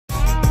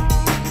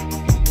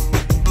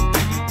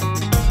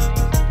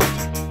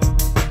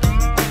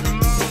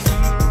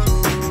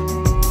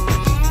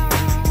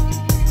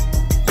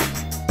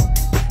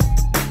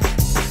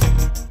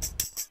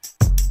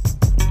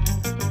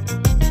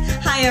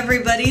Hi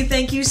everybody,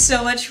 thank you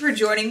so much for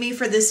joining me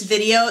for this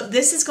video.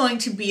 This is going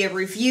to be a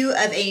review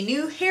of a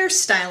new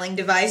hairstyling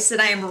device that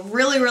I am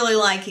really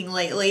liking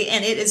lately,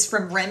 and it is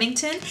from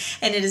Remington,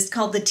 and it is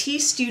called the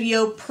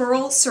TStudio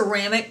Pearl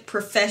Ceramic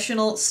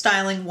Professional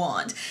Styling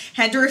Wand.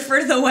 Had to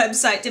refer to the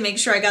website to make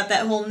sure I got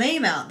that whole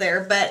name out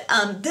there, but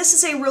this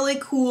is a really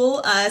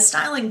cool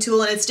styling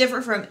tool, and it's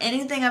different from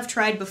anything I've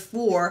tried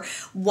before.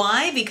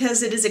 Why?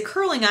 Because it is a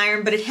curling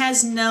iron, but it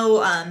has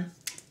no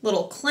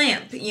little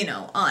clamp, you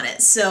know, on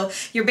it. So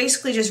you're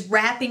basically just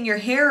wrapping your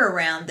hair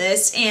around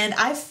this, and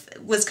I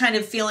was kind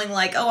of feeling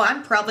like, oh,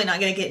 I'm probably not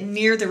going to get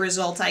near the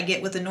result I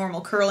get with a normal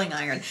curling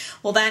iron.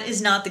 Well, that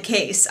is not the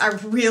case. I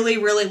really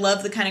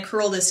love the kind of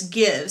curl this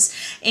gives.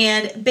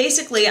 And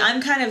basically,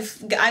 I've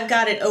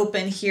got it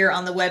open here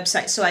on the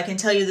website so I can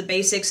tell you the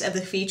basics of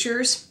the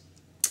features.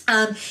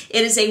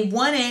 It is a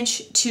 1"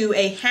 to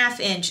a 1/2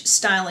 inch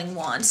styling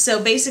wand. So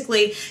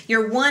basically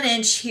you're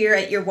 1" here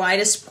at your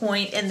widest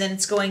point, and then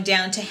it's going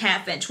down to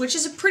 1/2 inch, which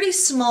is a pretty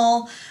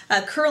small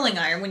curling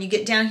iron when you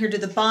get down here to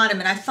the bottom.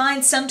 And I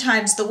find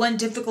sometimes the one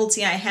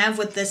difficulty I have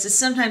with this is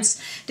sometimes,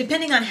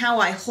 depending on how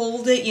I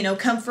hold it, you know,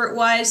 comfort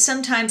wise,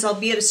 sometimes I'll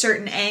be at a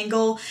certain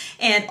angle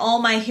and all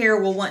my hair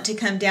will want to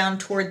come down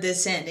toward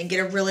this end and get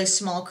a really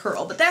small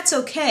curl. But that's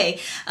okay.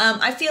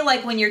 I feel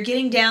like when you're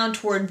getting down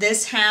toward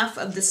this half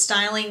of the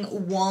styling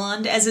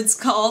wand, as it's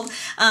called,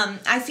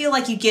 I feel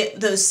like you get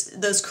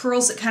those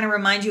curls that kind of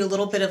remind you a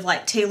little bit of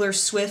like Taylor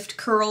Swift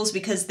curls,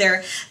 because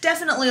they're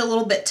definitely a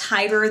little bit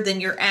tighter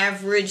than your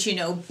average, you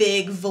know,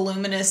 big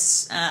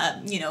voluminous,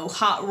 you know,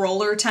 hot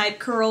roller type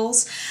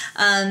curls.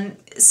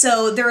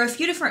 So there are a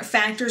few different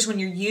factors when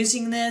you're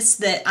using this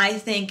that I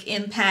think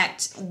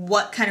impact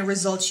what kind of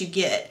results you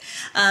get.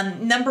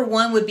 Number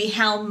one would be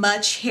how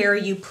much hair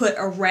you put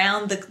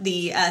around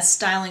the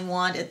styling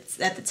wand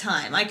at the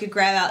time. I could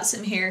grab out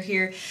some hair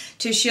here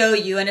to show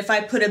you, and if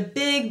I put a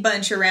big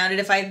bunch around it,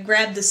 if I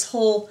grab this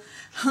whole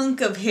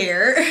hunk of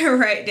hair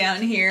right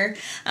down here,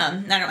 I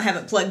don't have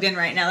it plugged in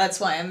right now, that's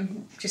why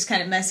I'm just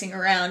kind of messing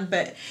around,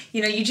 but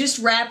you know, you just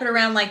wrap it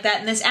around like that,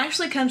 and this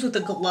actually comes with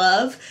a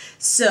glove,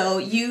 so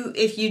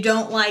if you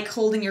don't like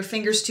holding your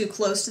fingers too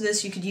close to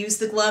this, you could use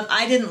the glove.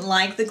 I didn't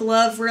like the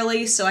glove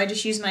really, so I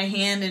just use my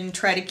hand and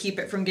try to keep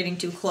it from getting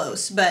too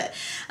close. But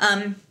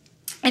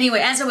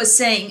anyway, as I was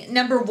saying,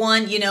 number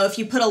one, you know, if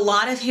you put a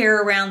lot of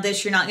hair around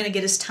this, you're not going to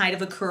get as tight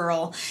of a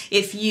curl.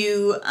 If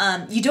you,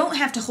 you don't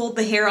have to hold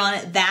the hair on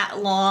it that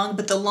long,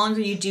 but the longer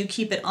you do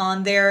keep it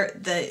on there,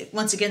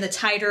 once again, the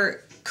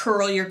tighter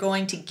curl you're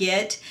going to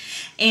get.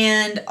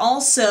 And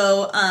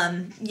also,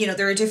 you know,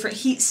 there are different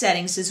heat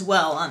settings as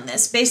well on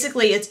this.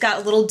 Basically, it's got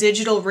a little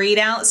digital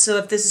readout, so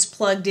if this is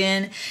plugged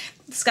in,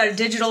 it's got a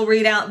digital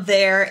readout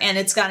there, and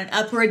it's got an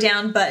up or a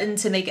down button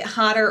to make it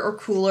hotter or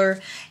cooler,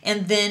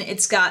 and then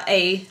it's got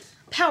a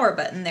power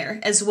button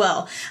there as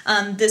well.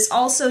 This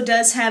also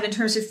does have, in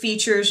terms of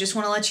features, just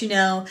want to let you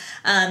know,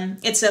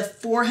 it's a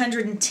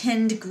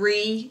 410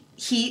 degree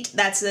heat.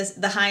 That's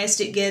the highest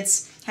it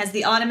gets. Has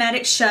the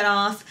automatic shut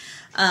off.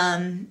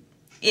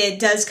 It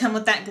does come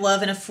with that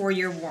glove and a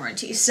 4-year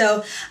warranty.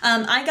 So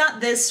I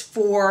got this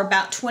for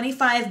about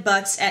 25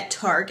 bucks at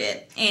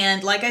Target.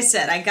 And like I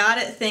said, I got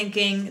it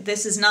thinking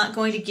this is not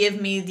going to give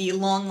me the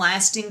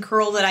long-lasting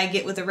curl that I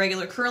get with a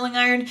regular curling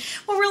iron.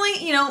 Well,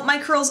 really, you know, my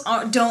curls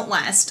don't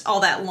last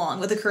all that long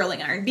with a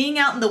curling iron. Being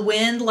out in the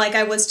wind like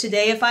I was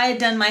today, if I had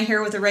done my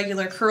hair with a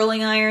regular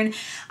curling iron,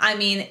 I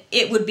mean,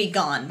 it would be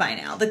gone by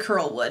now, the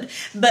curl would.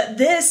 But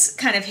this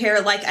kind of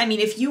hair, like, I mean,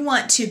 if you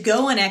want to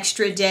go an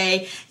extra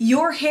day,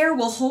 your hair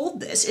will hold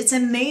this. It's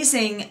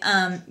amazing.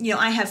 You know,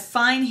 I have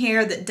fine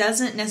hair that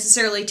doesn't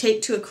necessarily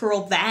take to a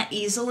curl that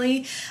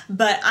easily,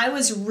 but I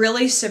was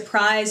really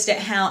surprised at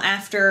how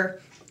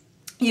after,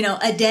 you know,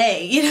 a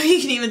day, you know,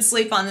 you can even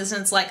sleep on this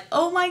and it's like,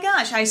 oh my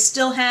gosh, I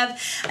still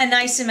have a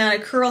nice amount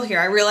of curl here.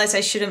 I realize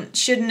I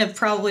shouldn't have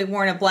probably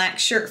worn a black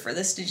shirt for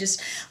this to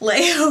just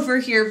lay over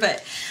here,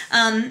 but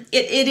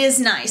it is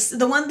nice.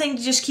 The one thing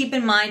to just keep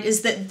in mind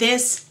is that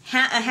this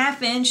a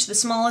 1/2 inch, the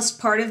smallest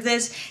part of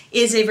this,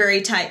 is a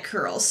very tight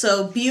curl.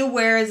 So be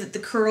aware that the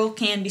curl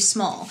can be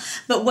small.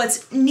 But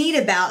what's neat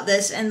about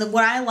this, and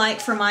what I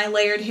like for my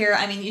layered hair,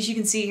 I mean, as you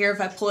can see here,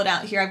 if I pull it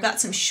out here, I've got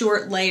some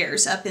short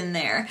layers up in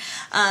there.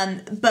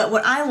 But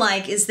what I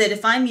like is that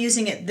if I'm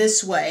using it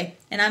this way,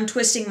 and I'm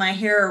twisting my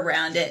hair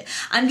around it,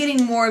 I'm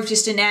getting more of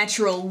just a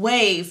natural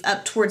wave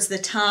up towards the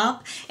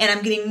top, and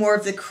I'm getting more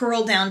of the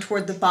curl down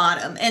toward the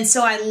bottom. And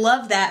so I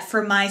love that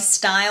for my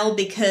style,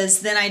 because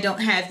then I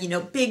don't have, you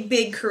know,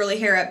 big curly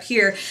hair up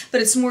here,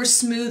 but it's more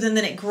smooth, and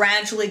then it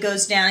gradually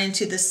goes down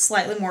into this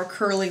slightly more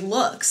curly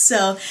look.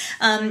 So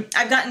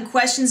I've gotten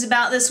questions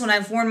about this when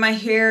I've worn my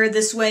hair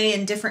this way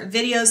in different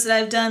videos that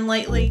I've done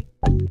lately.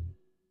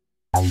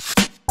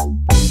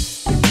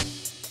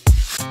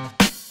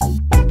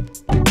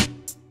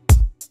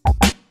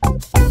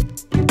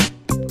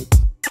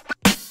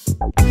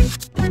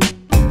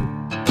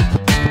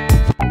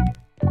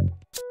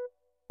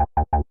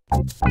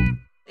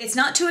 It's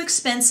not too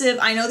expensive.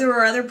 I know there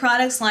are other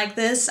products like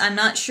this. I'm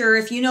not sure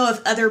if you know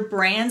of other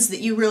brands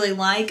that you really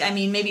like. I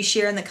mean, maybe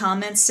share in the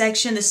comments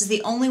section. This is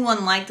the only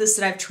one like this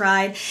that I've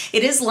tried.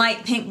 It is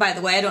light pink, by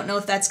the way. I don't know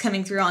if that's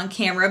coming through on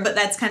camera, but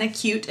that's kind of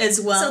cute as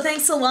well. So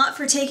thanks a lot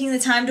for taking the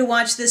time to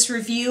watch this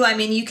review. I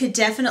mean, you could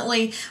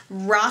definitely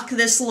rock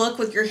this look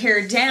with your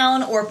hair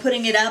down or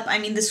putting it up. I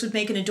mean, this would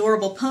make an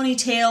adorable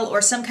ponytail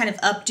or some kind of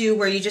updo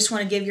where you just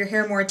want to give your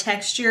hair more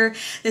texture.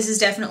 This is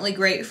definitely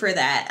great for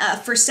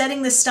that. For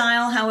setting the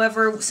style, however,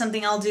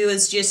 something I'll do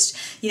is just,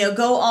 you know,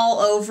 go all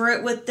over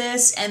it with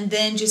this and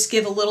then just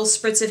give a little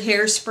spritz of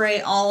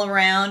hairspray all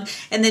around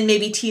and then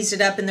maybe tease it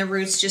up in the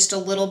roots just a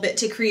little bit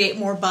to create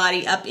more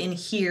body up in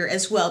here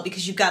as well,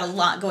 because you've got a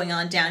lot going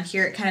on down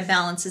here. It kind of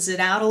balances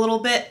it out a little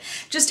bit.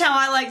 Just how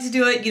I like to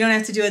do it. You don't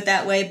have to do it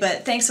that way,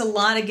 but thanks a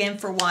lot again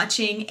for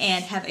watching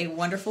and have a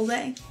wonderful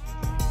day.